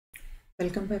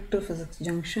Welcome back to Physics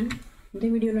Junction. In this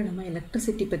video, we will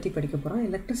electricity.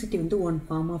 Electricity is one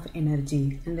form of energy,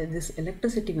 and this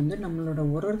electricity is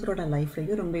our life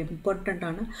important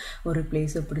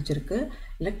place.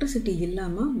 Electricity is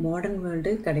modern world.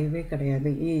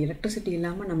 Electricity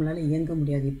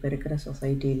is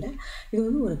society. It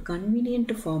is a convenient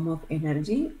form of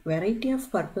energy. Variety of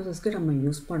purposes we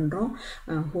use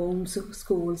homes,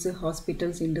 schools,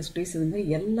 hospitals, industries,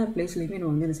 all places we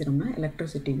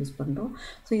electricity use.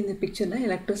 So in the picture,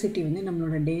 electricity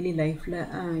நம்மளோட daily lifeல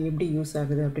எப்படி use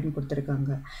ஆகுது அப்படினு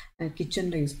கொடுத்திருக்காங்க.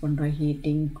 கிச்சன்ல use பண்ற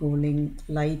heating, cooling,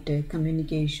 light,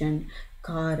 communication,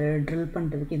 car drill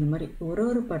பண்றதுக்கு இந்த மாதிரி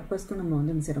ஒரு பர்பஸ்க்கு நம்ம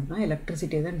என்ன செய்றோம்னா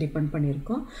எலக்ட்ரிசிட்டியை தான் டிபெண்ட்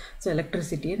பண்ணியிருக்கோம். ஸோ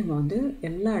எலக்ட்ரிசிட்டியை நம்ம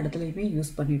எல்லா இடத்துலையுமே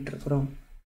யூஸ் பண்ணிட்டு இருக்கிறோம்.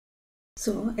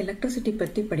 ஸோ எலக்ட்ரிசிட்டி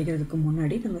பற்றி படிக்கிறதுக்கு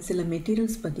முன்னாடி நம்ம சில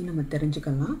மெட்டீரியல்ஸ் பற்றி நம்ம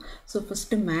தெரிஞ்சுக்கலாம். ஸோ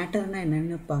ஃபஸ்ட்டு மேட்டர்னால்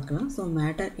என்னென்னு பார்க்கலாம். So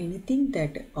matter anything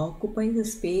that occupy the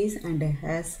space and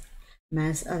has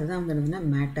maze, அதுதான் என்னதுன்னா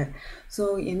மேட்டர். ஸோ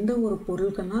எந்த ஒரு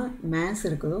பொருளுக்கெல்லாம் மேஸ்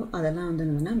இருக்குதோ அதெல்லாம்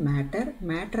என்னதுன்னா மேட்டர்.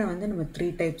 மேட்டரை நம்ம 3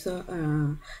 டைப்ஸாக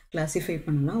கிளாஸிஃபை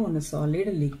பண்ணலாம். ஒன்று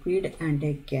solid, liquid and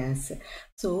gas.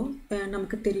 So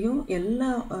நமக்கு தெரியும்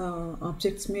எல்லா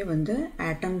ஆப்ஜெக்ட்ஸுமே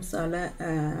ஆட்டம்ஸால்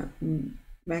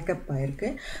மேக்கப் ஆகிருக்கு.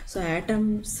 ஸோ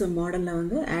ஆட்டம்ஸ்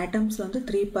மாடலில் ஆட்டம்ஸில்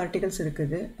 3 பார்ட்டிகல்ஸ்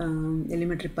இருக்குது.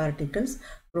 Elementary particles,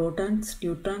 protons,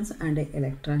 neutrons and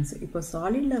electrons. இப்போ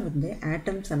சாலிடில்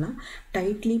ஆட்டம்ஸ் எல்லாம்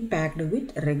tightly packed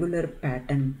with regular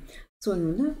pattern. So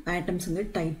இது ஆட்டம்ஸ்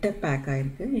டைட்டாக பேக்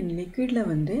ஆகிருக்கு. இன் லிக்விடில்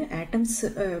ஆட்டம்ஸ்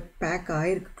பேக்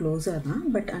ஆகிருக்கு க்ளோஸாக தான்,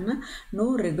 பட் ஆனால் நோ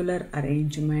ரெகுலர்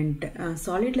அரேஞ்ச்மெண்ட்.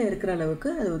 சாலிடில் இருக்கிற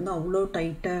அளவுக்கு அது அவ்வளோ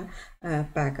டைட்டாக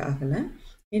பேக் ஆகலை.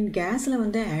 In gasல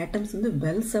atoms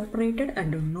well separated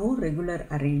and no regular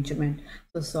arrangement.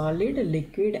 So solid,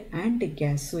 liquid and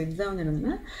gas. So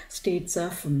இதுதான் states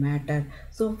of matter.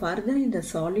 So further in the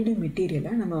solid material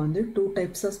நம்ம 2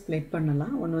 types of split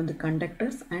பண்ணலாம். ஒன்று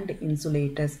conductors and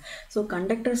insulators. So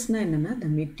conductors என்னன்னா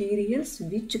the materials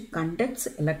which conducts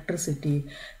electricity.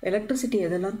 Electricity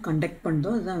எதெல்லாம் conduct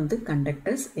பண்ணுதோ அதுதான்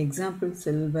conductors. Example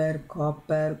silver,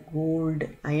 copper, gold,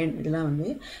 iron இதெல்லாம்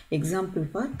example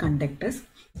for conductors.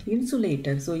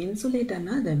 Insulator. So insulator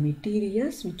na the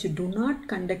materials which do not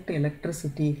conduct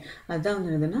electricity. அதான்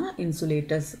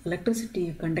insulators. Electricity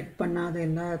conduct பண்ணாத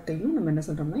எல்லாத்தையும் நம்ம என்ன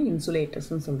சொல்றோம்னா insulators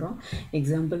னு சொல்றோம்.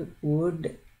 Example wood,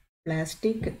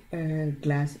 plastic,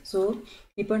 glass. So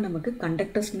இப்போ நமக்கு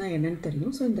கண்டக்டர்ஸ்னா என்னன்னு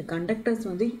தெரியும். ஸோ இந்த கண்டக்டர்ஸ்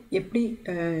எப்படி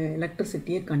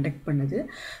எலக்ட்ரிசிட்டியை கண்டக்ட் பண்ணுது,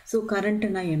 ஸோ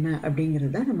கரண்ட்னா என்ன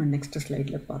அப்படிங்கிறத நம்ம நெக்ஸ்ட்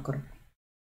ஸ்லைடில் பார்க்குறோம்.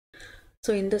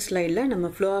 ஸோ இந்த ஸ்லைடில் நம்ம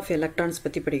ஃப்ளோ ஆஃப் எலக்ட்ரான்ஸ்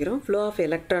பற்றி படிக்கிறோம். ஃப்ளோ ஆஃப்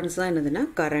எலக்ட்ரான்ஸ் தான் என்னதுன்னா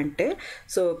கரண்ட்டு.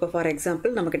 ஸோ இப்போ ஃபார்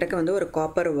எக்ஸாம்பிள் நம்மக்கிட்ட ஒரு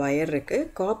காப்பர் ஒயர் இருக்குது.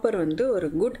 காப்பர் ஒரு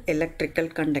குட் எலக்ட்ரிக்கல்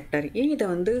கண்டக்டர். ஏன்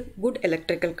இதை குட்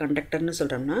எலக்ட்ரிக்கல் கண்டக்டர்னு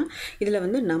சொல்கிறோம்னா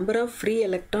இதில் நம்பர் ஆஃப் ஃப்ரீ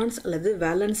எலக்ட்ரான்ஸ் அல்லது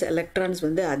வேலன்ஸ் எலக்ட்ரான்ஸ்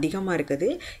அதிகமாக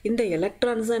இருக்குது. இந்த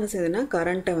எலக்ட்ரான்ஸ் தான் என்ன செய்யுதுன்னா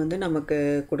கரண்ட்டை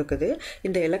நமக்கு கொடுக்குது.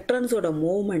 இந்த எலக்ட்ரான்ஸோட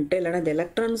மூவ்மெண்ட்டு இல்லைனா இந்த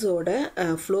எலக்ட்ரான்ஸோட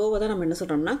ஃப்ளோவை தான் நம்ம என்ன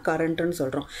சொல்கிறோம்னா கரண்ட்டுன்னு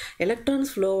சொல்கிறோம்.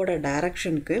 எலக்ட்ரான்ஸ் ஃப்ளோவோட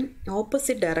டைரக்ஷனுக்கு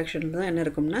ஆப்போசிட் டைரக்ஷனில் தான் என்ன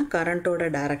இருக்கும்னா கரண்ட்டோட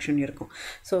டைரக்ஷன் இருக்கும்.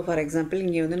 ஸோ ஃபார் எக்ஸாம்பிள்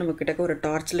இங்கே நம்ம கிட்ட ஒரு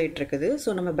டார்ச் லைட் இருக்குது.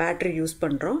 ஸோ நம்ம பேட்டரி யூஸ்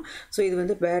பண்ணுறோம். ஸோ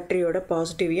இது பேட்டரியோட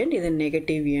பாசிட்டிவ் எண்ட், இது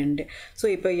நெகட்டிவ் எண்ட். ஸோ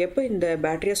இப்போ இந்த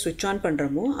பேட்டரியை ஸ்விட்ச் ஆன்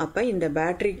பண்ணுறோமோ அப்போ இந்த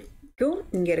பேட்டரிக்கும்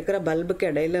இங்கே இருக்கிற பல்புக்கு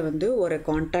இடையில ஒரு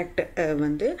கான்டாக்ட்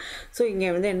ஸோ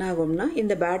இங்கே என்ன ஆகும்னா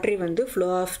இந்த பேட்டரி ஃப்ளோ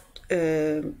ஆஃப்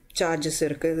சார்ஜஸ்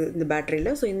இருக்குது இந்த பேட்டரியில்.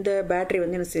 ஸோ இந்த பேட்டரி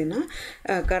என்ன செய்யுன்னா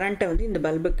கரண்ட்டை இந்த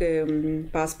பல்புக்கு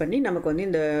பாஸ் பண்ணி நமக்கு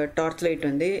இந்த டார்ச் லைட்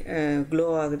க்ளோ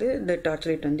ஆகுது, இந்த டார்ச்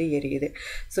லைட் எரியுது.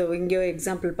 ஸோ இங்கே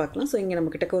எக்ஸாம்பிள் பார்க்கலாம். ஸோ இங்கே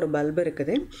நம்மக்கிட்ட ஒரு பல்பு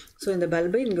இருக்குது. ஸோ இந்த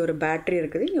பல்பு இங்கே ஒரு பேட்டரி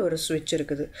இருக்குது, இங்கே ஒரு ஸ்விட்ச்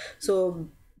இருக்குது. ஸோ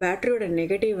பேட்டரியோட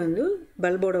நெகட்டிவ்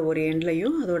பல்போட ஒரு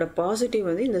எண்ட்லையும் அதோட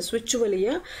பாசிட்டிவ் இந்த ஸ்விட்ச்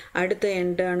வழியாக அடுத்த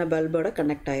எண்டான பல்போட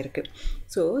கனெக்ட் ஆகிருக்கு.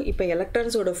 ஸோ இப்போ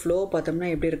எலக்ட்ரான்ஸோட ஃப்ளோ பார்த்தோம்னா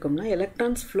எப்படி இருக்கும்னா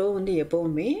எலக்ட்ரான்ஸ் ஃப்ளோ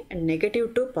எப்போவுமே நெகட்டிவ்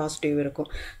டு பாசிட்டிவ் இருக்கும்.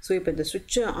 ஸோ இப்போ இந்த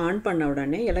ஸ்விட்சை ஆன் பண்ண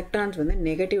உடனே எலக்ட்ரான்ஸ்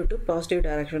நெகட்டிவ் டு பாசிட்டிவ்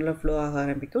டைரக்ஷனில் ஃப்ளோ ஆக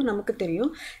ஆரம்பிக்கும். நமக்கு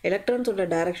தெரியும் எலக்ட்ரான்ஸோட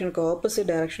டைரக்ஷனுக்கு ஆப்போசிட்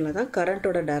டைரக்ஷனில் தான்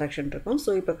கரண்ட்டோட டைரக்ஷன் இருக்கும்.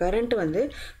 ஸோ இப்போ கரண்ட்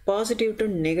பாசிட்டிவ் டு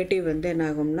நெகட்டிவ்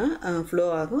என்ன ஆகும்னா ஃப்ளோ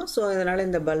ஆகும். ஸோ அதனால்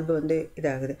இந்த பல்பு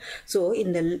இதாகுது. ஸோ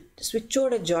இந்த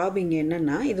ஸ்விட்சோட ஜாப் இங்கே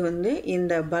என்னென்னா இது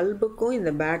இந்த பல்புக்கும்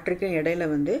இந்த பேட்டரிக்கும் இடையில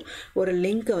ஒரு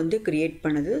லிங்க்கை கிரியேட்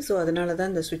பண்ணுது. ஸோ அதனால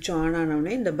தான் இந்த ஸ்விட்ச் ஆன்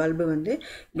ஆனவுடனே இந்த பல்பு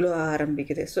க்ளோ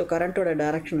ஆரம்பிக்குது. So கரண்ட்டோட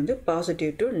direction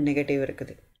positive to negative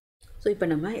இருக்குது. ஸோ இப்போ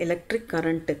நம்ம எலக்ட்ரிக்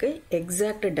கரண்ட்டுக்கு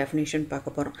எக்ஸாக்ட் டெஃபினிஷன்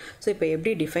பார்க்க போகிறோம். ஸோ இப்போ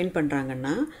எப்படி டிஃபைன்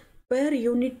பண்ணுறாங்கன்னா per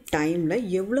unit timeல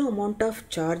எவ்வளோ amount of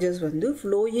charges வந்து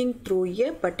flowing through a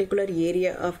particular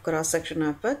area of cross section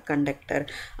of a conductor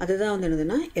அதுதான் வந்து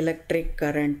என்னதுன்னா electric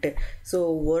current. ஸோ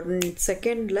 1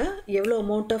 செகண்டில் எவ்வளோ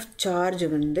amount of charge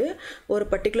வந்து ஒரு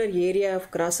particular area of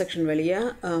cross section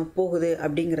வழியாக போகுது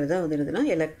அப்படிங்கிறத வந்து என்னதுன்னா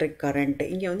electric current.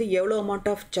 இங்கே வந்து எவ்வளோ amount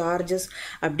of charges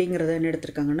அப்படிங்கிறத என்ன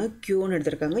எடுத்திருக்காங்கன்னா Qன்னு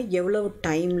எடுத்திருக்காங்க. எவ்வளவு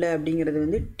டைமில் அப்படிங்கிறது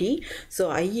வந்து T. So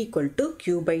I equal to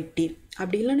Q by T.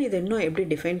 அப்படி இல்லைன்னா இது இன்னும் எப்படி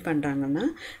டிஃபைன் பண்ணுறாங்கன்னா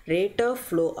rate of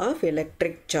flow of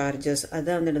electric charges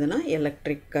அதான் வந்து என்னதுன்னா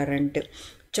எலக்ட்ரிக் கரண்ட்டு.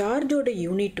 சார்ஜோட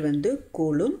யூனிட் வந்து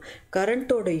கூலும்,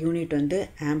 கரண்ட்டோட யூனிட் வந்து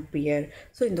ஆம்பியர்.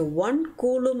 ஸோ இந்த 1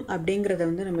 கூலும் அப்படிங்கிறத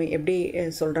வந்து நம்ம எப்படி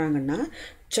சொல்கிறாங்கன்னா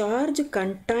சார்ஜ்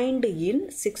கண்டைன்டு இன்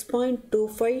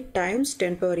 6.25 டைம்ஸ்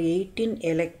 10^18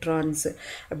 எலக்ட்ரான்ஸ்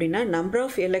அப்படின்னா நம்பர்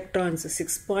ஆஃப் எலக்ட்ரான்ஸ்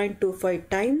 6.25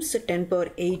 டைம்ஸ்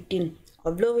 10^18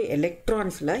 அவ்வளவு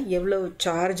எலக்ட்ரான்ஸில் எவ்வளவு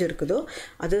சார்ஜ் இருக்குதோ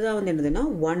அதுதான் வந்து என்னதுன்னா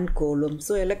 1 கூலும்.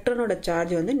 ஸோ எலக்ட்ரானோட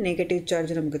சார்ஜ் வந்து நெகட்டிவ்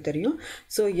சார்ஜ் நமக்கு தெரியும்.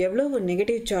 ஸோ எவ்வளவு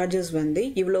நெகட்டிவ் சார்ஜஸ் வந்து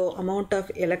இவ்வளோ அமௌண்ட்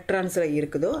ஆஃப் எலக்ட்ரான்ஸில்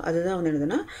இருக்குதோ அதுதான் வந்து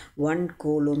என்னதுன்னா 1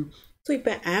 கூலும். ஸோ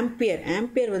இப்போ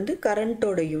ஆம்பியர் வந்து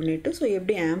கரண்ட்டோட யூனிட்டு. ஸோ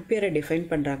எப்படி ஆம்பியரை டிஃபைன்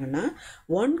பண்ணுறாங்கன்னா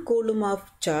 1 coulomb of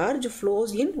charge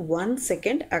flows in 1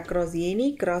 second across any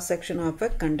cross section of a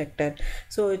conductor.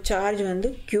 So charge வந்து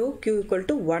Q equal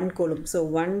to 1 coulomb. So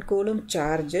 1 coulomb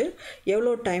charge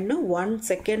எவ்வளோ டைம்னா 1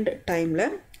 செகண்ட் டைமில்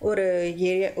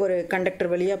ஒரு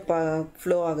கண்டக்டர் வழியாக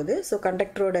ஃப்ளோ ஆகுது. So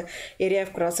கண்டக்டரோட area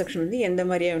of cross section வந்து எந்த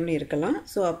மாதிரியாகவும் இருக்கலாம்.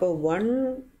 ஸோ அப்போ 1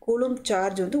 கூலும்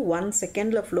சார்ஜ் வந்து 1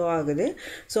 செகண்டில் ஃப்ளோ ஆகுது.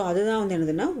 ஸோ அதுதான் வந்து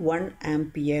என்னதுன்னா 1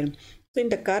 ஆம்பியர். ஸோ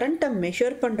இந்த கரண்ட்டை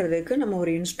மெஷர் பண்ணுறதுக்கு நம்ம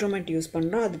ஒரு இன்ஸ்ட்ருமெண்ட் யூஸ்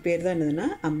பண்ணுறோம். அது பேர் தான் என்னதுன்னா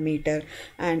ammeter.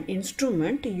 And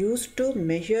instrument use to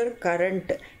measure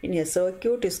current in a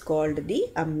circuit is called the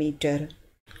ammeter.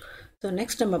 So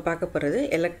next நம்ம பார்க்க போகிறது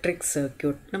எலக்ட்ரிக்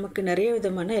சர்க்யூட். நமக்கு நிறைய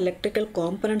விதமான எலக்ட்ரிக்கல்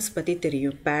காம்பனன்ட்ஸ் பற்றி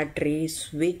தெரியும். பேட்ரி,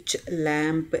 ஸ்விட்ச்,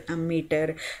 லேம்ப்,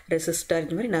 அம்மீட்டர், ரெசிஸ்டர்,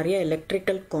 இந்த மாதிரி நிறைய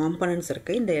எலக்ட்ரிக்கல் காம்பனன்ட்ஸ்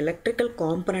இருக்குது. இந்த எலக்ட்ரிக்கல்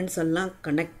காம்பனன்ட்ஸ் எல்லாம்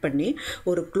கனெக்ட் பண்ணி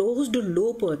ஒரு க்ளோஸ்டு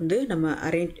லூப் வந்து நம்ம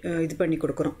இது பண்ணி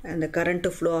கொடுக்குறோம் அந்த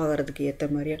கரண்ட்டு ஃப்ளோ ஆகிறதுக்கு ஏற்ற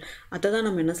மாதிரியா. அதை தான்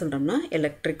நம்ம என்ன சொல்கிறோம்னா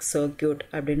எலக்ட்ரிக் சர்க்யூட்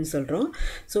அப்படின்னு சொல்கிறோம்.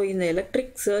 ஸோ இந்த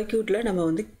எலக்ட்ரிக் சர்க்யூட்டில் நம்ம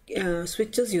வந்து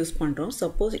ஸ்விட்சஸ் யூஸ் பண்ணுறோம்.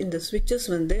 சப்போஸ் இந்த ஸ்விட்சஸ்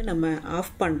வந்து நம்ம ஆஃப்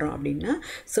பண்ணுறோம் அப்படின்னா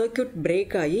சர்க்யூட்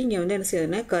பிரேக் ஆகி இங்கே வந்து என்ன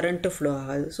செய்யுதுன்னா கரண்ட்டு ஃப்ளோ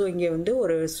ஆகாது. ஸோ இங்கே வந்து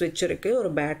ஒரு ஸ்விட்ச் இருக்குது, ஒரு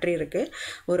பேட்ரி இருக்குது,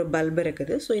 ஒரு பல்ப்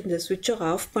இருக்குது. ஸோ இந்த ஸ்விட்சை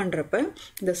ஆஃப் பண்ணுறப்ப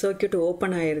இந்த சர்க்யூட்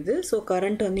ஓப்பன் ஆகிடுது. ஸோ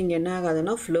கரண்ட் வந்து இங்கே என்ன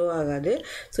ஆகாதுன்னா ஃப்ளோ ஆகாது.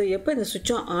 ஸோ எப்போ இந்த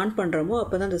ஸ்விட்சை ஆன் பண்ணுறோமோ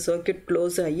அப்போ தான் இந்த சர்க்யூட்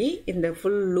க்ளோஸ் ஆகி இந்த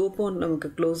ஃபுல் லூப்பும்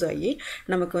நமக்கு க்ளோஸ் ஆகி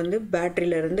நமக்கு வந்து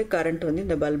பேட்டரியிலேருந்து கரண்ட் வந்து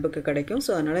இந்த பல்புக்கு கிடைக்கும்.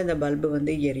 ஸோ அதனால் இந்த பல்பு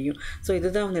வந்து எரியும். ஸோ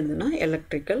இதுதான் வந்து என்னதுன்னா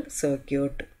எலக்ட்ரிக்கல்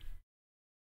circuit.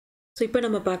 ஸோ இப்போ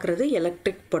நம்ம பார்க்குறது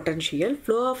electric potential.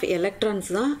 Flow of electrons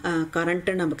தான்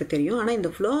கரண்ட்டு நமக்கு தெரியும். ஆனால் இந்த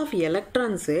ஃப்ளோ ஆஃப்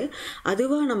எலக்ட்ரான்ஸு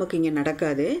அதுவாக நமக்கு இங்கே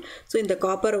நடக்காது. ஸோ இந்த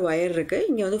காப்பர் ஒயர் இருக்குது,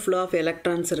 இங்கே வந்து ஃப்ளோ ஆஃப்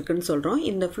எலக்ட்ரான்ஸ் இருக்குதுன்னு சொல்கிறோம்.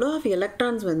 இந்த ஃப்ளோ ஆஃப்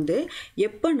எலக்ட்ரான்ஸ் வந்து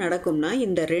எப்போ நடக்கும்னா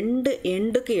இந்த 2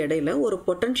 எண்டுக்கு இடையில ஒரு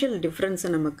பொட்டன்ஷியல்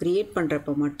டிஃப்ரென்ஸை நம்ம க்ரியேட்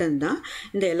பண்ணுறப்ப மட்டும்தான்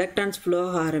இந்த எலக்ட்ரான்ஸ் ஃப்ளோ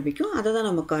ஆக ஆரம்பிக்கும். அதை தான்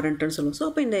நம்ம கரண்ட்டுன்னு சொல்லுவோம். ஸோ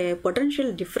அப்போ இந்த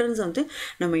பொட்டன்ஷியல் டிஃப்ரென்ஸ் வந்து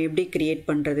நம்ம எப்படி க்ரியேட்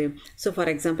பண்ணுறது? ஸோ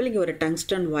ஃபார் எக்ஸாம்பிள் இங்கே ஒரு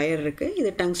டங்ஸ்டன் ஒயர் இருக்குது.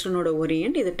 இது டங்ஸ்டனோட ஒரு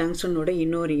எண்ட், இது டங்ஸ்டனோட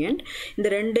இன்னொரு எண்ட். இந்த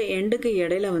 2 எண்டுக்கு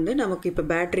இடையில வந்து நமக்கு இப்போ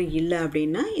பேட்டரி இல்லை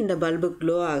அப்படின்னா இந்த பல்பு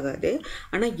க்ளோ ஆகாது.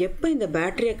 ஆனால் எப்போ இந்த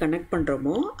பேட்டரியை கனெக்ட்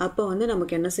பண்ணுறோமோ அப்போ வந்து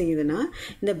நமக்கு என்ன செய்யுதுன்னா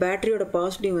இந்த பேட்டரியோட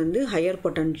பாசிட்டிவ் வந்து ஹையர்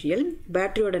பொட்டன்ஷியல்,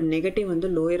 பேட்டரியோட நெகட்டிவ் வந்து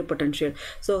lower potential.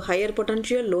 So higher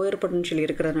potential lower potential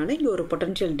இருக்கிறதுனால இங்கே ஒரு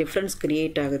பொட்டன்ஷியல் டிஃப்ரென்ஸ்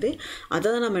கிரியேட் ஆகுது. அதை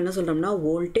தான் நம்ம என்ன சொல்கிறோம்னா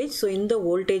வோல்டேஜ். ஸோ இந்த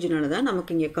வோல்டேஜ்னால தான்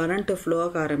நமக்கு இங்கே கரண்ட்டு ஃப்ளோ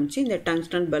ஆக ஆரம்பித்து இந்த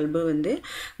டங்ஸ்டன் பல்பு வந்து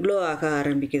க்ளோ ஆக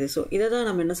ஆரம்பிக்குது. ஸோ இதை தான்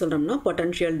நம்ம என்ன சொல்கிறோம்னா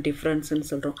பொட்டன்ஷியல் டிஃப்ரென்ஸ்னு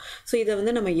சொல்கிறோம். ஸோ இதை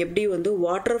வந்து நம்ம எப்படி வந்து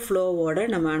வாட்டர் ஃப்ளோவோட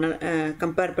நம்ம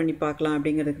கம்பேர் பண்ணி பார்க்கலாம்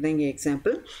அப்படிங்கிறதுக்கு தான் இங்கே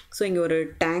எக்ஸாம்பிள். ஸோ இங்கே ஒரு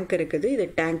டேங்க் இருக்குது, இது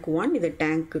டேங்க் 1, இது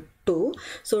டேங்க் 2.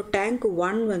 ஸோ டேங்க்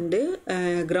 1 வந்து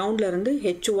கிரவுண்ட்லேருந்து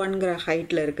H1ங்கிற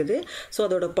ஹைட்டில் இருக்குது. ஸோ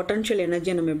அதோட பொட்டன்ஷியல்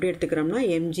எனர்ஜியை நம்ம எப்படி எடுத்துக்கிறோம்னா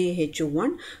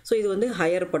mgH1. ஸோ இது வந்து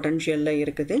ஹையர் பொட்டன்ஷியலில்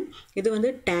இருக்குது. இது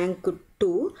வந்து டேங்க்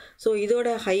 2. ஸோ இதோட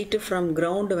ஹைட்டு ஃப்ரம்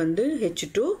கிரவுண்டு வந்து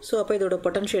H2. ஸோ அப்போ இதோட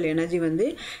பொட்டன்ஷியல் எனர்ஜி வந்து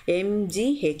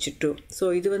mgH2. ஸோ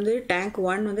இது வந்து டேங்க்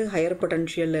 1 வந்து ஹையர்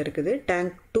பொட்டன்ஷியலில் இருக்குது,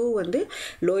 டேங்க் 2 வந்து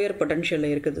லோயர்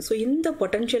பொட்டன்ஷியலில் இருக்குது. ஸோ இந்த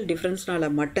பொட்டன்ஷியல் டிஃப்ரென்ஸ்னால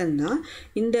மட்டும்தான்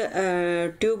இந்த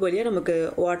டியூப் வழியாக நமக்கு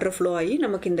வாட்டர் ஃப்ளோ ஆகி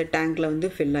நமக்கு இந்த டேங்க்கில் வந்து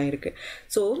ஃபில் ஆகிருக்கு.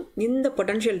 ஸோ இந்த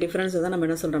பொட்டன்ஷியல் டிஃப்ரென்ஸை தான் நம்ம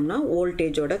என்ன சொல்கிறோம்னா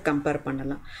வோல்டேஜோட கம்பேர்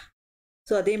பண்ணலாம்.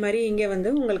 ஸோ அதே மாதிரி இங்கே வந்து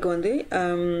உங்களுக்கு வந்து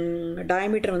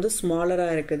டயமீட்டர் வந்து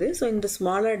ஸ்மாலராக இருக்குது. ஸோ இந்த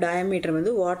ஸ்மாலர் டயமீட்டர்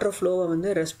வந்து வாட்டர் ஃப்ளோவை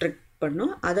வந்து ரெஸ்ட்ரிக்ட்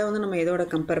பண்ணும். அதை வந்து நம்ம எதோட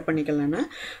கம்பேர் பண்ணிக்கலாம்னா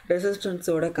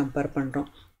ரெசிஸ்டன்ஸோட கம்பேர் பண்ணுறோம்.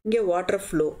 இங்கே வாட்டர்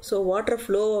ஃப்ளோ. ஸோ வாட்டர்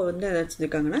ஃப்ளோவை வந்து எதை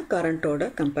வச்சுருக்காங்கன்னா கரண்ட்டோட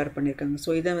கம்பேர் பண்ணியிருக்காங்க.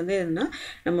 ஸோ இதை வந்து என்னென்னா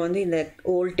நம்ம வந்து இந்த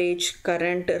வோல்டேஜ்,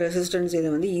 கரண்ட், ரெசிஸ்டன்ஸ்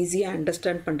இதை வந்து ஈஸியாக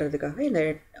அண்டர்ஸ்டாண்ட் பண்ணுறதுக்காக இந்த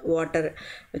வாட்டர்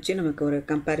வச்சு நமக்கு ஒரு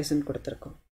கம்பேரிசன்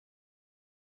கொடுத்துருக்கோம்.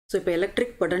 ஸோ இப்போ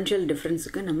எலக்ட்ரிக் பொட்டன்ஷியல்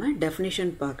டிஃப்ரென்ஸுக்கு நம்ம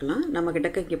டெஃபினிஷன் பார்க்கலாம்.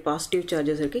 நம்மக்கிட்ட இங்கே பாசிட்டிவ்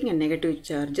சார்ஜஸ் இருக்குது, இங்கே நெகட்டிவ்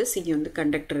சார்ஜஸ், இங்கே வந்து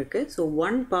கண்டக்டர் இருக்குது. ஸோ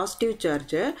ஒன் பாசிட்டிவ்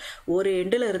சார்ஜை ஒரு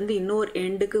எண்டில் இருந்து இன்னொரு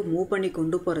எண்டுக்கு மூவ் பண்ணி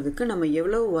கொண்டு போகிறதுக்கு நம்ம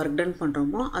எவ்வளோ ஒர்க் டன்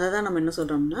பண்ணுறோமோ அதை தான் நம்ம என்ன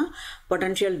சொல்கிறோம்னா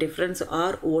பொட்டன்ஷியல் டிஃப்ரென்ஸ்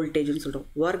ஆர் வோல்டேஜ்னு சொல்கிறோம்.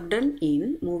 Work done in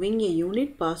moving A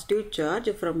unit positive charge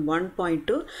from one point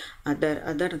to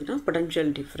other தான்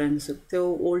potential difference. So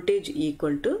voltage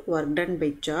equal to work done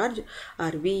by charge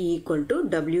R V equal to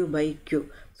W by Q.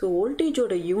 So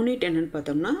வோல்டேஜோட unit என்னென்னு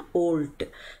பார்த்தோம்னா volt.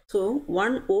 So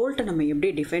 1 வோல்ட்டை நம்ம எப்படி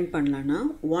define பண்ணலான்னா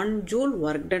 1 joule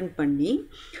work done பண்ணி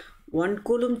 1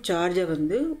 coulomb சார்ஜை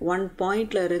வந்து 1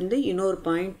 பாயிண்டில் இருந்து இன்னொரு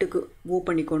பாயிண்ட்டுக்கு மூவ்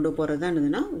பண்ணி கொண்டு போகிறது தான்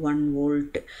என்னதுன்னா 1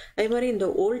 வோல்ட். அதே மாதிரி இந்த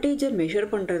வோல்டேஜை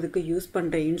மெஷர் பண்ணுறதுக்கு யூஸ்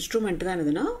பண்ணுற இன்ஸ்ட்ருமெண்ட் தான்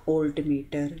என்னதுன்னா வோல்ட்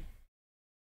மீட்டர்.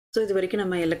 ஸோ இது வரைக்கும்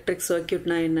நம்ம எலக்ட்ரிக்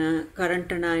சர்க்கியூட்னா என்ன,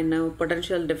 கரண்ட்னா என்ன,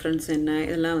 பொட்டன்ஷியல் டிஃப்ரென்ஸ் என்ன,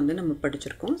 இதெல்லாம் வந்து நம்ம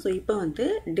படிச்சிருக்கோம். ஸோ இப்போ வந்து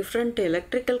டிஃப்ரெண்ட்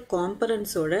எலக்ட்ரிக்கல்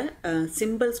காம்பனன்ட்ஸோட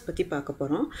சிம்பிள்ஸ் பற்றி பார்க்க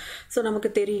போகிறோம். ஸோ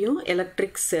நமக்கு தெரியும்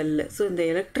எலக்ட்ரிக் செல்லு. ஸோ இந்த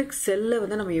எலக்ட்ரிக் செல்லை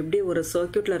வந்து நம்ம எப்படி ஒரு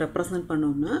சர்க்கியூட்டில் ரெப்ரசன்ட்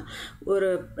பண்ணோம்னா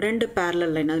ஒரு 2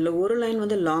 பேரலல் லைன், அதில் ஒரு லைன்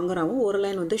வந்து லாங்கராகவும் ஒரு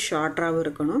லைன் வந்து ஷார்ட்டராகவும்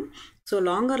இருக்கணும். ஸோ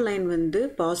லாங்கர் லைன் வந்து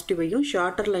பாசிட்டிவையும்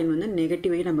ஷார்ட்டர் லைன் வந்து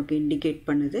நெகட்டிவையும் நமக்கு இண்டிகேட்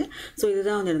பண்ணுது. ஸோ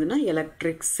இதுதான் வந்து என்னதுன்னா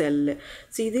எலக்ட்ரிக் செல்லு.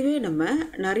 ஸோ இதுவே நம்ம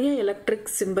நிறைய எலக்ட்ரிக்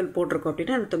சிம்பிள் போட்டிருக்கோம்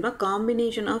அப்படின்னா அர்த்தம்னா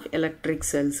combination of electric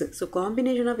cells. So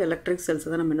combination of electric cells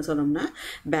தான் நம்ம என்ன சொல்கிறோம்னா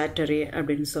பேட்டரி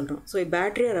அப்படின்னு சொல்கிறோம். ஸோ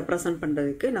பேட்டரியை ரெப்ரசன்ட்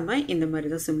பண்ணுறதுக்கு நம்ம இந்த மாதிரி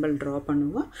தான் சிம்பிள் ட்ரா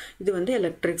பண்ணுவோம். இது வந்து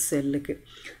எலக்ட்ரிக் செல்லுக்கு.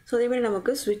 ஸோ அதேமாதிரி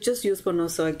நமக்கு ஸ்விட்சஸ் யூஸ்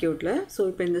பண்ணுவோம் சர்க்கியூட்டில். ஸோ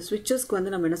இப்போ இந்த ஸ்விட்சஸ்க்கு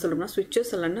வந்து நம்ம என்ன சொல்கிறோம்னா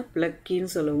ஸ்விட்சஸ் இல்லைன்னா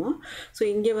ப்ளக்கின்னு சொல்லுவோம். ஸோ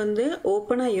இங்கே வந்து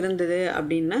ஓப்பனாக இருந்தது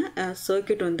அப்படின்னா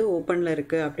சர்க்கியூட் வந்து ஓப்பனில்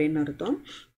இருக்குது அப்படின்னு அர்த்தம்.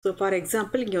 ஸோ ஃபார்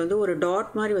எக்ஸாம்பிள் இங்கே வந்து ஒரு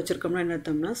டாட் மாதிரி வச்சுருக்கோம்னா என்ன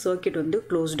அர்த்தம்னா சர்க்கியூட் வந்து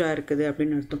க்ளோஸ்டாக இருக்குது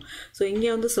அப்படின்னு அர்த்தம். ஸோ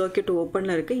இங்கே வந்து சர்க்கியூட்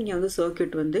ஓப்பனில் இருக்குது, இங்கே வந்து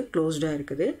சர்க்கியூட் வந்து க்ளோஸ்டாக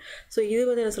இருக்குது. ஸோ இது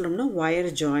வந்து என்ன சொல்லணும்னா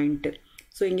வயர் ஜாயிண்ட்டு.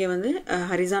 ஸோ இங்கே வந்து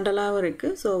ஹரிசாண்டலாகவும்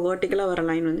இருக்குது, ஸோ வேர்ட்டிக்கலாக வர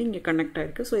லைன் வந்து இங்கே கனெக்ட்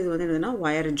ஆகிருக்கு. ஸோ இது வந்து என்னதுன்னா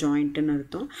வயர் ஜாயிண்ட்டுன்னு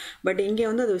அர்த்தம். பட் இங்கே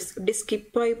வந்து அது இப்படி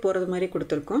ஸ்கிப் ஆகி போகிறது மாதிரி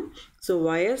கொடுத்துருக்கோம். So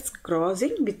wires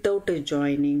crossing without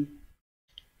joining.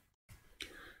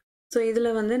 So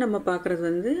இதில் வந்து நம்ம பார்க்குறது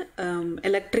வந்து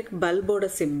எலக்ட்ரிக் பல்போட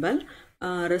சிம்பிள்.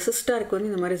 ரெசிஸ்டாருக்கு வந்து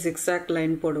இந்த மாதிரி ஜிக்ஸாக்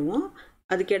லைன் போடுவோம்.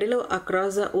 அதுக்கு இடையில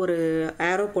அக்ராஸாக ஒரு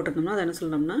ஏரோ போட்டிருந்தோம்னா அதை என்ன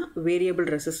சொல்லணும்னா வேரியபிள்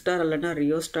ரெசிஸ்டார் இல்லைன்னா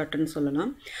ரியோஸ்டார்ட்னு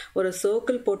சொல்லலாம். ஒரு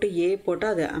சர்க்கிள் போட்டு ஏ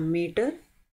போட்டால் அது அம்மீட்டர்,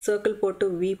 சர்க்கிள் போட்டு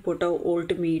வி போட்டால்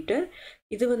வோல்ட் மீட்டர்.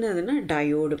 இது வந்து அதுன்னா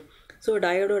டயோடு. ஸோ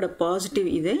டயோடோட பாசிட்டிவ்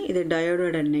இது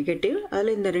டயோடோட நெகட்டிவ்.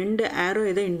 அதில் இந்த 2 ஏரோ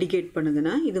எதை இண்டிகேட்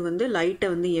பண்ணுதுன்னா இது வந்து லைட்டை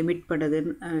வந்து எமிட்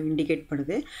பண்ணுதுன்னு இண்டிகேட்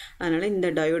பண்ணுது. அதனால் இந்த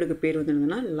டயோடுக்கு பேர் வந்து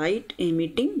என்னதுன்னா light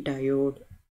emitting diode.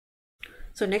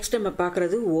 So next நம்ம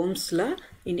பார்க்குறது ஓம்ஸில்.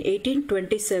 In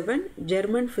 1827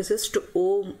 ஜெர்மன் ஃபிசிஸ்ட்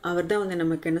ஓம் அவர் தான் வந்து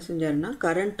நமக்கு என்ன செஞ்சாருன்னா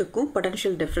கரண்ட்டுக்கும்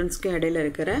பொட்டன்ஷியல் டிஃப்ரென்ஸ்க்கும் இடையில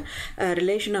இருக்கிற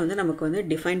ரிலேஷனை வந்து நமக்கு வந்து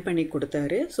டிஃபைன் பண்ணி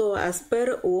கொடுத்தாரு. ஸோ ஆஸ்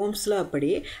பர் ஓம்ஸில்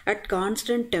அப்படி அட்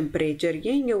கான்ஸ்டன்ட் டெம்பரேச்சர்.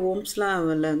 ஏன் இங்கே ஓம்ஸில்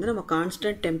வந்து நம்ம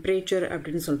கான்ஸ்டன்ட் டெம்பரேச்சர்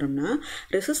அப்படின்னு சொல்கிறோம்னா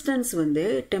ரெசிஸ்டன்ஸ் வந்து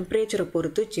டெம்பரேச்சரை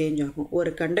பொறுத்து சேஞ்ச் ஆகும்.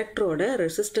 ஒரு கண்டக்டரோட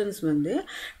ரெசிஸ்டன்ஸ் வந்து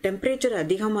டெம்பரேச்சர்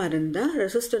அதிகமாக இருந்தால்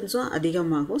ரெசிஸ்டன்ஸும்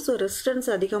அதிகமாகும். ஸோ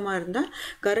ரெசிஸ்டன்ஸ் அதிகமாக இருந்தால்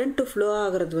கரண்ட்டு ஃப்ளோ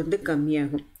ஆகிறது வந்து கம்மியாகும்.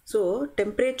 ஸோ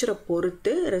டெம்பரேச்சரை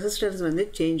பொறுத்து ரெசிஸ்டன்ஸ் வந்து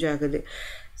சேஞ்ச் ஆகுது.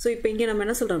 ஸோ இப்போ இங்கே நம்ம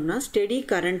என்ன சொல்கிறோம்னா ஸ்டெடி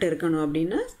கரண்ட் இருக்கணும்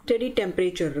அப்படின்னா ஸ்டெடி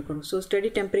டெம்பரேச்சர் இருக்கணும். ஸோ ஸ்டெடி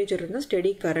டெம்பரேச்சர் இருந்தால்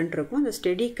ஸ்டெடி கரண்ட் இருக்கும். அந்த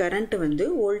ஸ்டெடி கரண்ட் வந்து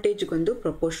வோல்டேஜுக்கு வந்து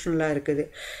ப்ரொபோஷ்னலாக இருக்குது.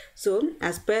 So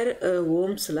as per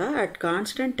ஓம்ஸில் at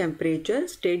constant temperature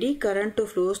steady current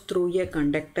flows through a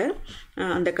conductor.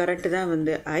 அந்த கரண்ட் தான்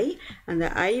வந்து ஐ. அந்த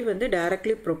ஐ வந்து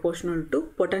directly proportional to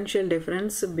potential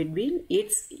difference between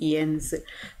it's ends.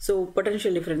 So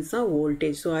potential difference தான்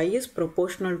voltage. So I is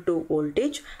proportional to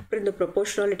voltage. அப்புறம் இந்த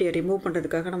ப்ரொபோஷ்னாலிட்டியை remove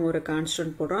பண்ணுறதுக்காக நம்ம ஒரு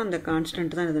கான்ஸ்டன்ட் போடுறோம். அந்த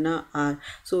கான்ஸ்டன்ட் தான் எதுனா R.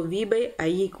 So we by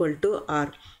I equal to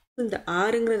R. இந்த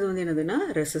ஆருங்கிறது வந்து என்னதுன்னா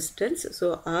resistance. So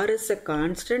R is a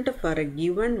constant for a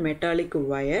given metallic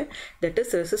wire. That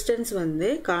is resistance வந்து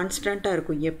கான்ஸ்டண்ட்டாக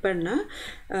இருக்கும் எப்போன்னா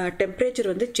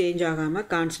டெம்பரேச்சர் வந்து சேஞ்ச் ஆகாமல்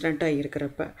கான்ஸ்டண்ட்டாக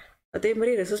இருக்கிறப்ப. அதே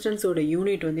மாதிரி ரெசிஸ்டன்ஸோட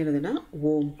யூனிட் வந்து என்னதுன்னா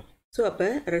ஓம். ஸோ அப்போ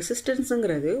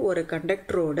ரெசிஸ்டன்ஸுங்கிறது ஒரு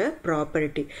கண்டக்டரோட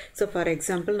ப்ராப்பர்ட்டி. ஸோ ஃபார்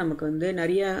எக்ஸாம்பிள் நமக்கு வந்து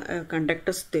நிறைய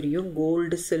கண்டக்டர்ஸ் தெரியும்.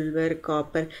 கோல்டு, சில்வர்,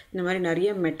 காப்பர், இந்த மாதிரி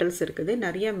நிறைய மெட்டல்ஸ் இருக்குது.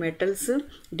 நிறைய மெட்டல்ஸு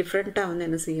டிஃப்ரெண்ட்டாக வந்து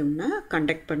என்ன செய்யும்னா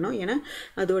கண்டக்ட் பண்ணும். ஏன்னா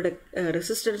அதோட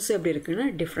ரெசிஸ்டன்ஸ் எப்படி இருக்குன்னா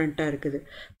டிஃப்ரெண்ட்டாக இருக்குது.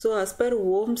 So as per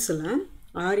ஓம்ஸில்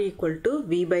R equal to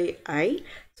we by I.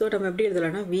 So நம்ம எப்படி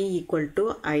எழுதலாம்னா we equal to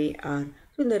IR.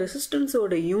 So இந்த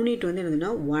ரெசிஸ்டன்ஸோட யூனிட் வந்து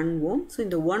என்னதுன்னா 1 ஓம். ஸோ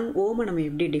இந்த 1 ஓமை நம்ம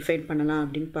எப்படி டிஃபைன் பண்ணலாம்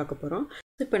அப்படின்னு பார்க்க போகிறோம்.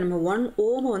 ஸோ இப்போ நம்ம 1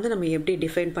 ஓமை வந்து நம்ம எப்படி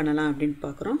டிஃபைன் பண்ணலாம் அப்படின்னு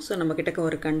பார்க்குறோம். ஸோ நம்ம கிட்டக்க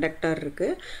ஒரு கண்டக்டர்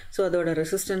இருக்குது. ஸோ அதோட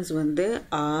ரெசிஸ்டன்ஸ் வந்து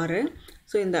 6.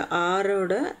 ஸோ இந்த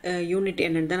 6ஓட யூனிட்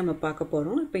என்னன்னு தான் நம்ம பார்க்க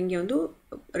போகிறோம். இப்போ இங்கே வந்து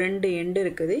 2 எண்டு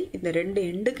இருக்குது. இந்த 2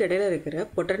 எண்டுக்கு இடையில இருக்கிற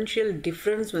பொட்டன்ஷியல்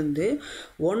டிஃப்ரென்ஸ் வந்து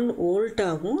 1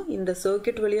 வோல்ட்டாகவும் இந்த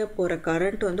சர்க்கியூட் வழியாக போகிற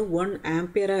கரண்ட் வந்து 1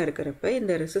 ஆம்பியராக இருக்கிறப்ப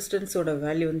இந்த ரெசிஸ்டன்ஸோட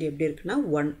வேல்யூ வந்து எப்படி இருக்குன்னா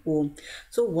 1 ஓம்.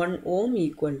 So 1 Om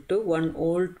equal to 1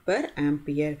 volt per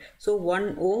ampere. So 1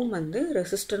 ஓம் வந்து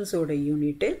ரெசிஸ்டன்ஸோட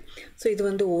யூனிட்டு. ஸோ இது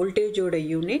வந்து வோல்டேஜோட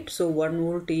unit. So 1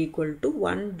 volt equal to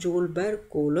 1 joule per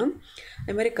coulomb.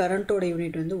 அது மாதிரி கரண்ட்டோட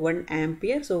யூனிட் வந்து 1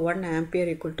 ampere. So 1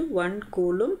 ampere equal to 1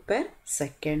 coulomb per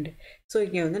second. So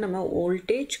இங்கே வந்து நம்ம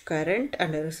வோல்டேஜ், கரண்ட்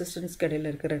அண்ட் ரெசிஸ்டன்ஸ்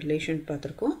இடையில இருக்கிற ரிலேஷன்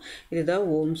பார்த்துருக்கோம். இதுதான்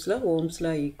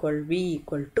ஓம்ஸ்ல equal V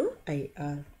equal to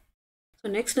IR. So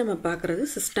next நம்ம பார்க்குறது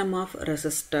system of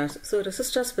resistors. So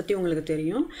resistors பற்றி உங்களுக்கு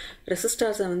தெரியும்.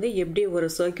 ரெசிஸ்டர்ஸை வந்து எப்படி ஒரு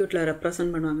சர்க்கியூட்டில்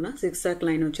ரெப்ரசன்ட் பண்ணுவாங்கன்னா சிக்ஸாக்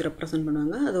லைன் வச்சு ரெப்ரசன்ட்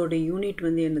பண்ணுவாங்க. அதோட யூனிட்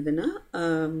வந்து என்னதுன்னா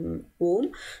ஓம்.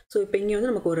 ஸோ இப்போ இங்கே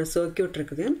வந்து நமக்கு ஒரு சர்க்கியூட்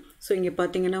இருக்குது. ஸோ இங்கே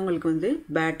பார்த்தீங்கன்னா உங்களுக்கு வந்து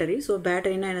பேட்டரி. ஸோ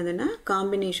பேட்டரினா என்னதுன்னா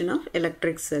combination of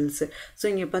electric cells. So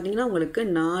இங்கே பார்த்தீங்கன்னா உங்களுக்கு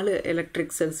 4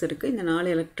 எலக்ட்ரிக் செல்ஸ் இருக்குது. இந்த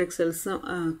 4 எலக்ட்ரிக் செல்ஸும்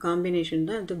காம்பினேஷன்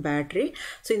தான் இது பேட்டரி.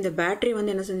 ஸோ இந்த பேட்டரி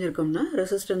வந்து என்ன செஞ்சுருக்கோம்னா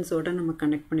ரெசிஸ்டன்ஸோட நம்ம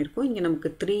கனெக்ட் பண்ணியிருக்கோம். இங்கே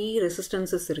நமக்கு 3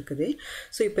 ரெசிஸ்டன்சஸ் இருக்குது.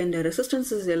 ஸோ இப்போ இந்த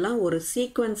ரெசிஸ்டன்சஸ் எல்லாம் ஒரு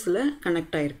சீக்வன்ஸில்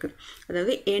கனெக்ட் ஆகிருக்கு.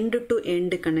 அதாவது எண்டு டு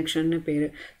எண்டு கனெக்ஷன்னு பேர்.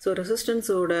 ஸோ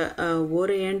ரெசிஸ்டன்ஸோட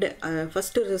ஒரு எண்டு,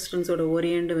 ஃபஸ்ட்டு ரெசிஸ்டன்ஸோட ஒரு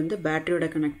எண்டு வந்து பேட்டரியோட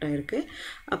கனெக்ட் ஆகிருக்கு.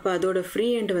 அப்போ அதோட ஃப்ரீ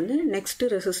எண்டு வந்து நெக்ஸ்ட்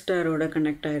ரெசிஸ்டரோட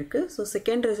கனெக்ட் ஆகிருக்கு. ஸோ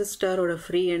செகண்ட் ரெசிஸ்டரோட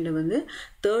ஃப்ரீ எண்டு வந்து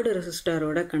தேர்டு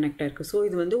ரெசிஸ்டரோட கனெக்ட் ஆகிருக்கு. ஸோ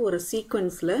இது வந்து ஒரு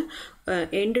சீக்வன்ஸில்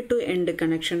எண்டு டு எண்டு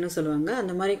கனெக்ஷன்னு சொல்லுவாங்க.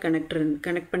 அந்த மாதிரி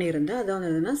கனெக்ட் பண்ணியிருந்தால் அதான்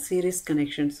எதுனா சீரிஸ்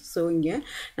கனெக்ஷன்ஸ். ஸோ இங்கே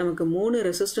நமக்கு 3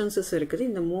 ரெசிஸ்டன்சஸ் இருக்குது.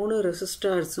 இந்த 3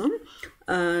 ரெசிஸ்டர்ஸும்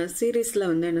சீரீஸில்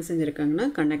வந்து என்ன செஞ்சுருக்காங்கன்னா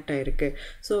கனெக்ட் ஆகிருக்கு.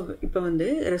 ஸோ இப்போ வந்து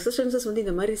ரெசிஸ்டன்சஸ் வந்து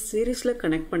இந்த மாதிரி சீரீஸில்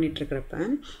connect பண்ணிகிட்ருக்கிறப்ப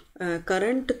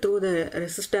current through the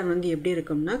resistor வந்து எப்படி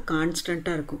இருக்கும்னா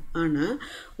கான்ஸ்டண்ட்டாக இருக்கும். ஆனால்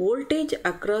வோல்டேஜ்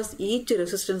அக்ராஸ் ஈச்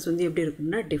ரெசிஸ்டன்ஸ் வந்து எப்படி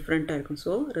இருக்கும்னா டிஃப்ரெண்ட்டாக இருக்கும்.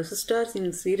 ஸோ ரெசிஸ்டர்ஸ்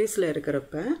இன் சீரீஸில்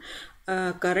இருக்கிறப்ப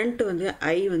கரண்ட் வந்து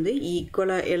ஐ வந்து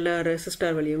ஈக்குவலாக எல்லா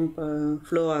ரெசிஸ்டர் வழியும்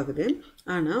ஃப்ளோ ஆகுது.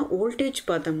 ஆனால் வோல்டேஜ்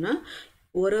பார்த்தோம்னா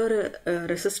ஒரு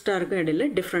ரெசிஸ்டருக்கும் இடையில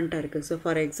டிஃப்ரெண்ட்டாக இருக்குது. ஸோ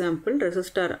ஃபார் எக்ஸாம்பிள்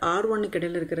ரெசிஸ்டர் R1க்கு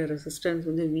இடையில இருக்கிற ரெசிஸ்டன்ஸ்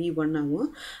வந்து V1 ஆகும்,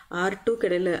 R2க்கு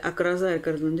இடையில அக்ராஸாக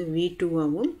இருக்கிறது வந்து V2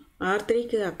 ஆகும்,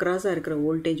 R3க்கு அக்ராஸாக இருக்கிற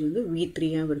வோல்டேஜ் வந்து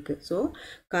V3ஆகவும் இருக்குது. ஸோ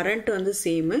கரண்ட் வந்து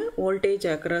சேமு,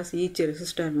 வோல்டேஜ் அக்ராஸ் ஈச்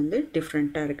ரெசிஸ்டர் வந்து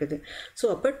டிஃப்ரெண்ட்டாக இருக்குது. ஸோ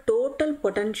அப்போ total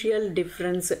potential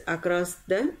difference across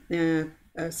the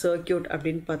circuit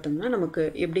அப்படின்னு பார்த்தோம்னா நமக்கு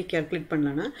எப்படி கேல்குலேட்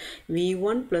பண்ணலான்னா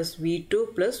V1 + V2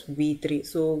 + V3.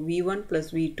 So V1 +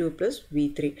 V2 +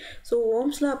 V3. So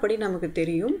ஓம்ஸில் அப்படி நமக்கு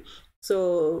தெரியும். ஸோ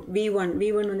V1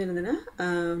 வந்து என்னதுன்னா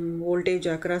voltage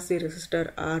across the resistor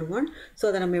R1. So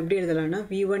அதை நம்ம எப்படி எழுதலாம்னா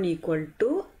V1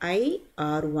 =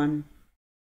 IR1.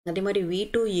 அதே மாதிரி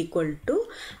V2 =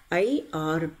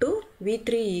 IR2,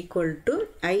 V3 =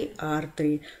 IR3.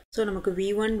 So நமக்கு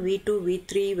V1, V2,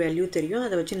 V3 வேல்யூ தெரியும்.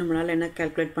 அதை வச்சு நம்மளால் என்ன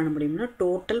கேல்குலேட் பண்ண முடியும்னா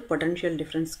டோட்டல் பொட்டன்ஷியல்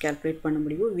டிஃப்ரென்ஸ் கேல்குலேட் பண்ண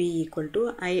முடியும். V =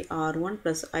 IR1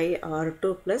 +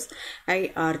 IR2 +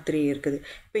 IR3 இருக்குது.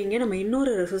 இப்போ இங்கே நம்ம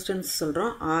இன்னொரு ரெசிஸ்டன்ஸ்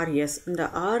சொல்கிறோம் RS. இந்த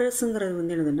RSங்கிறது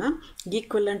வந்து என்னதுன்னா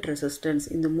ஈக்குவலண்ட் ரெசிஸ்டன்ஸ்.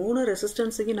 இந்த 3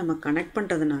 ரெசிஸ்டன்ஸுக்கு நம்ம கனெக்ட்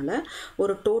பண்ணுறதுனால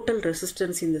ஒரு டோட்டல்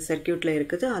ரெசிஸ்டன்ஸ் இந்த சர்க்கியூட்டில்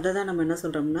இருக்குது. அதை தான் நம்ம என்ன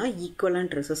சொல்கிறோம்னா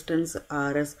ஈக்குவலண்ட் ரெசிஸ்டன்ஸ்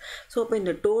RS. ஸோ அப்போ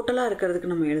இந்த டோட்டலாக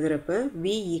இருக்கிறதுக்கு நம்ம எழுதுகிறப்ப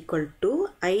V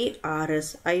 = IRS.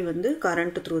 I வந்து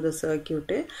current through the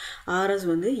circuit, RS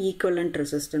வந்து equivalent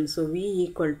resistance. So V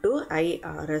 =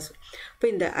 IRS. இப்போ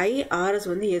இந்த IRS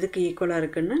வந்து எதுக்கு ஈக்குவலாக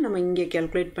இருக்குன்னா நம்ம இங்கே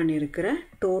கேல்குலேட் பண்ணியிருக்கிற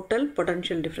டோட்டல்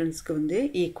பொட்டன்ஷியல் டிஃப்ரென்ஸ்க்கு வந்து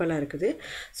ஈக்குவலாக இருக்குது.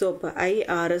 ஸோ இப்போ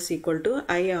IRS =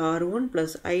 IR1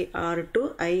 + IR2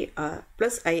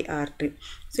 + IR3.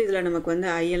 So இதில் நமக்கு வந்து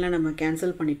ஐயெல்லாம் நம்ம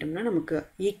கேன்சல் பண்ணிட்டோம்னா நமக்கு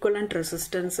equivalent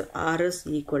resistance RS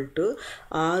 =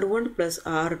 R1 +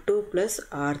 R2 +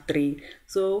 R3.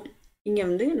 So இங்கே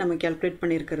வந்து நம்ம கேல்குலேட்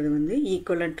பண்ணியிருக்கிறது வந்து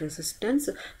equivalent resistance.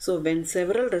 So when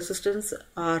several resistance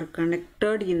R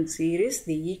connected in series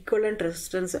the equivalent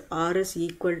resistance RS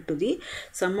 = the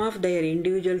some of their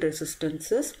individual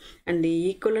resistances and the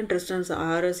equivalent resistance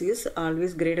RS is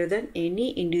always greater than any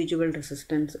individual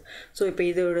resistance. So இப்போ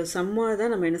இதோட சம்மாக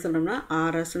தான் நம்ம என்ன சொல்கிறோம்னா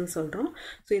RSன்னு சொல்கிறோம்.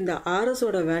 So இந்த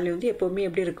RSோட value வந்து எப்போவுமே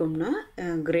எப்படி இருக்கும்னா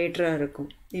கிரேட்டராக இருக்கும்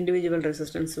இண்டிவிஜுவல்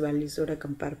ரெசிஸ்டன்ஸ் வேல்யூஸோட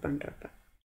கம்பேர் பண்ணுறப்ப.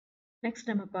 நெக்ஸ்ட்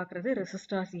நம்ம பார்க்குறது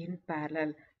resistors in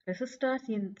parallel. Resistors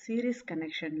in series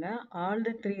கனெக்ஷனில் all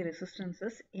the 3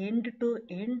 resistances end to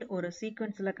end ஒரு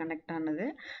சீக்வன்ஸில் கனெக்ட் ஆனது.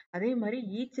 அதே மாதிரி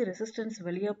ஈச் ரெசிஸ்டன்ஸ்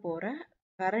வெளியே போகிற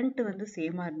current வந்து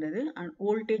சேமாக இருந்தது and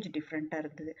voltage டிஃப்ரெண்ட்டாக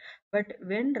இருந்தது. But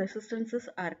when resistances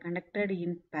are connected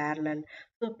in parallel,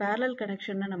 so parallel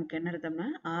connectionனா நமக்கு என்ன அர்த்தம்னா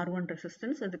R1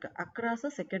 ரெசிஸ்டன்ஸ் அதுக்கு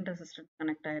அக்ராஸாக செகண்ட் ரெசிஸ்டன்ஸ்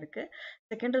கனெக்ட் ஆயிருக்கு,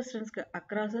 செகண்ட் ரெசிஸ்டன்ஸ்க்கு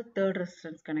அக்ராஸாக தேர்ட்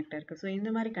ரெசிஸ்டன்ஸ் கனெக்ட் ஆயிருக்கு. ஸோ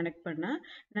இந்த மாதிரி கனெக்ட் பண்ணால்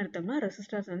என்ன அர்த்தம்னா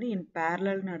ரெசிஸ்டர்ஸ் வந்து இன்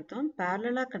பேரலல்னு அர்த்தம்.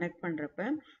 பேரலாக கனெக்ட்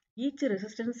பண்ணுறப்ப ஈச்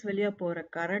ரெசிஸ்டன்ஸ் வழியாக போகிற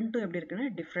கரண்ட்டும் எப்படி இருக்குன்னா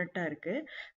டிஃப்ரெண்ட்டாக இருக்குது.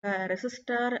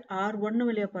 ரெசிஸ்டார் R1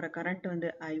 வழியாக போகிற கரண்ட் வந்து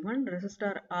I1,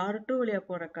 ரெசிஸ்டார் R2 வழியாக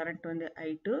போகிற கரண்ட் வந்து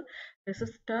I2,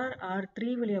 ரெசிஸ்டார்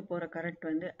R3 வழியாக போகிற கரண்ட்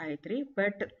வந்து I3.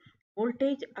 But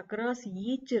voltage across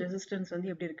each resistance வந்து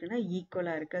எப்படி இருக்குன்னா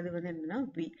ஈக்குவலாக இருக்குது. அது வந்து என்னன்னா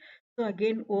V. So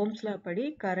again Ohm's law படி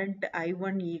current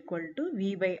I1 equal to V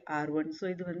by R1. So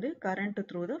இது வந்து current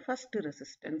through the first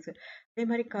resistance. அதே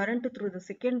மாதிரி current through the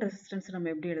second resistance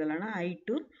நம்ம எப்படி எழுதலாம்னா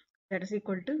I2 that is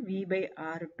equal to V by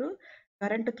R2.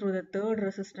 Current through the third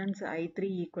resistance I3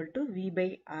 equal to V by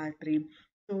R3.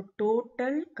 So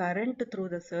total current through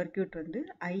the circuit வந்து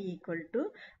I equal to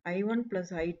I1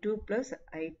 plus I2 plus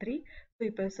I3. So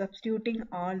இப்போ substituting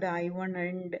all the I1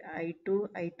 and I2,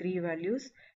 I3 values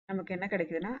நமக்கு என்ன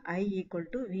கிடைக்குதுன்னா I equal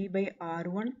to V by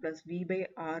R1 plus V by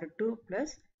R2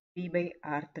 plus V by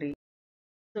R3.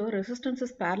 So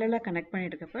resistances பேரலாக connect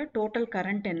பண்ணிட்டு இருக்கப்ப total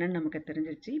current என்னன்னு நமக்கு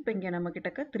தெரிஞ்சிருச்சு. இப்போ இங்கே நம்ம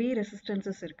கிட்டக்க 3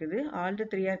 ரெசிஸ்டன்சஸ் இருக்குது. All the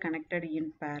 3 R connected in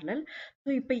parallel. So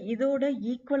இப்போ இதோட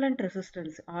equivalent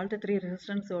resistance, all the 3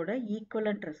 ரெசிஸ்டன்ஸோட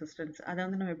equivalent resistance அதை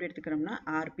வந்து நம்ம எப்படி எடுத்துக்கிறோம்னா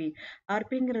ஆர்பி.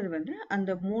 ஆர்பிங்கிறது வந்து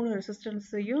அந்த 3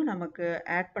 ரெசிஸ்டன்ஸையும் நமக்கு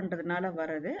ஆட் பண்ணுறதுனால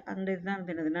வர்றது, அந்த இதுதான்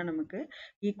வந்து என்னதுன்னா நமக்கு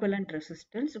ஈக்குவலண்ட்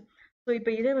ரெசிஸ்டன்ஸ். ஸோ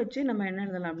இப்போ இதை வச்சு நம்ம என்ன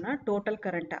எழுதலாம்னா total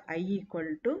current I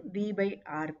equal to V by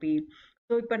RP.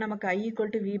 So இப்போ நமக்கு I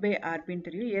equal to V by RPன்னு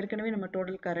தெரியும். ஏற்கனவே நம்ம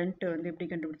டோட்டல் கரண்ட் வந்து எப்படி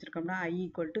கண்டுபிடிச்சிருக்கோம்னா I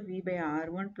equal to V by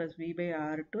R1 plus V by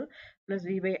R2 plus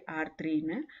V by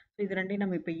R3ன்னு. So இது ரெண்டையும்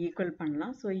நம்ம இப்போ ஈக்குவல்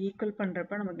பண்ணலாம். ஸோ ஈக்குவல்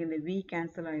பண்ணுறப்ப நமக்கு இந்த V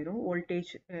கேன்சல் ஆயிரும்,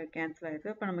 வோல்டேஜ் கேன்சல் ஆயிடுது.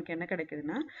 அப்போ நமக்கு என்ன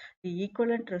கிடைக்குதுன்னா தி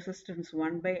equivalent resistance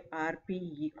 1 by RP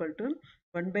equal to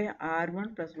 1 by R1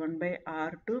 plus 1 by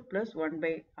R2 plus 1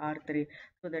 by R3.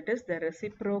 So that is the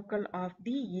reciprocal of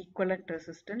the equivalent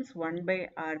resistance 1 by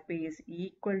RP is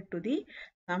equal to the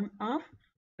sum of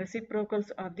reciprocals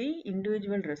of the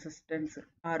individual resistance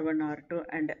R1, R2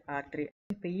 and R3.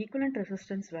 இப்போ equivalent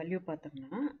resistance value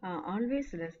பார்த்தோம்னா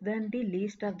always less than the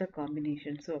least of the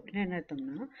combination. So அப்படின்னா என்ன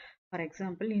அர்த்தம்னா for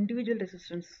example individual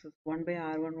resistance 1 by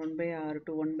R1, 1 by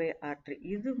R2, 1 by R3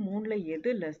 இது மூணில்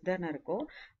எது less தேனாக இருக்கோ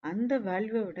அந்த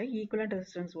வேல்யூவை விட ஈக்குவலண்ட்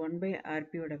ரெசிஸ்டன்ஸ் 1 by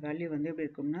RPயோட வேல்யூ வந்து எப்படி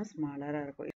இருக்கும்னா ஸ்மாலராக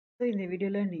இருக்கும். ஸோ இந்த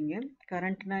வீடியோவில் நீங்கள்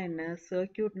கரண்ட்னா என்ன,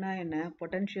 சர்க்கியூட்னா என்ன,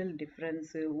 பொட்டன்ஷியல்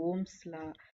டிஃப்ரென்ஸு, ஓம்ஸ் லா,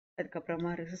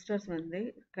 அதுக்கப்புறமா ரெசிஸ்டர்ஸ் வந்து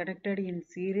கனெக்டட் இன்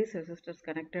சீரீஸ், ரெசிஸ்டர்ஸ்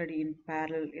கனெக்டட் இன்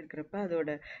பேரல் இருக்கிறப்ப அதோட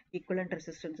ஈக்குவலண்ட்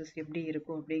ரெசிஸ்டன்சஸ் எப்படி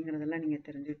இருக்கும் அப்படிங்கிறதெல்லாம் நீங்கள்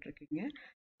தெரிஞ்சுட்டு இருக்கீங்க.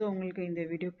 ஸோ உங்களுக்கு இந்த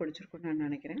வீடியோ பிடிச்சிருக்குன்னு நான்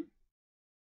நினைக்கிறேன்.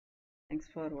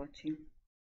 தேங்க்ஸ் ஃபார் வாட்சிங்.